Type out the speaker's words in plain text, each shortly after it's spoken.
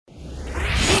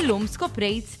illum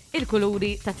skoprejt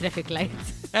il-kuluri ta' traffic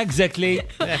lights. Exactly.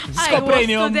 I was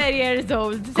Skoprejnjom. 2 years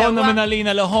old. Konna minna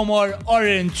lina l-homor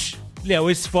orange li għaw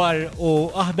isfar u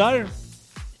aħdar.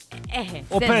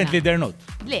 U apparently they're not.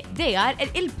 Le, they are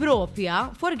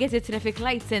il-propja forget it traffic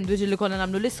light sandwich li konna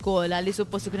namlu l-iskola li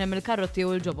suppost ikun hemm il-karotti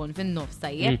u l-ġobon fin-nofs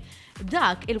tajjeb.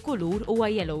 Dak il-kulur huwa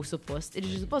yellow suppost.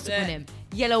 Suppost ikun hemm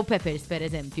yellow peppers per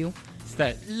eżempju.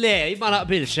 Le, ma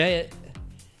naqbilx,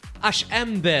 għax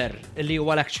amber li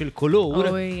huwa l-actual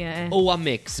kulur huwa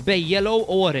mix bej yellow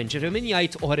u orange. Min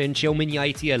jgħid orange jew min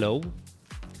jgħid yellow.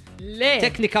 Le.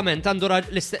 Teknikament għandu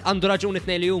raġun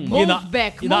it-nej li huma. Move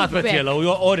back. Jinaħtbet yellow,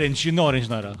 orange, orange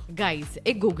nara. Guys,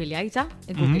 il-Google jajta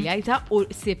u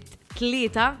sibt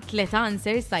 3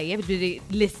 answers tajjeb ġiri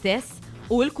l-istess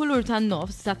u l-kulur tan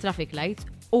nofs ta' traffic light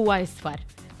huwa isfar.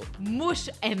 Mux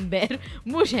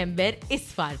ember,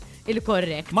 isfar.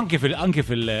 Il-korrekt. Anke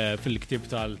fil-ktib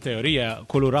tal-teorija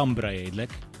kulur ambra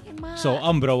jgħidlek. So,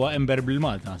 ambra huwa ember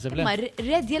bil-Malta, sebla? Ma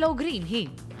red, yellow, green,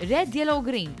 Red, yellow,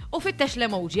 green. U fittex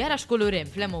l-emoji, għara xkulurim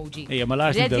fl-emoji.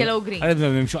 Red, yellow, green.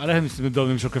 Nibdow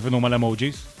nimxu kif huma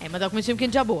l-emojis. Ma dawk minn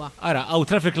ximkien ġabuha. Ara, għaw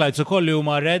traffic lights u kolli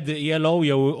huma red, yellow,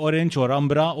 jew orange, or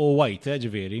ambra u white,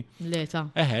 ġifieri. Leta.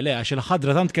 Le, għax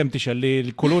il-ħadra tant kemm tixel li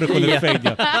l-kulur ikun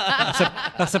il-fejdja.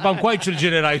 Taħseb għan kwajt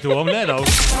xil-ġiri rajtu għom, le,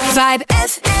 Vibe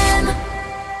FM.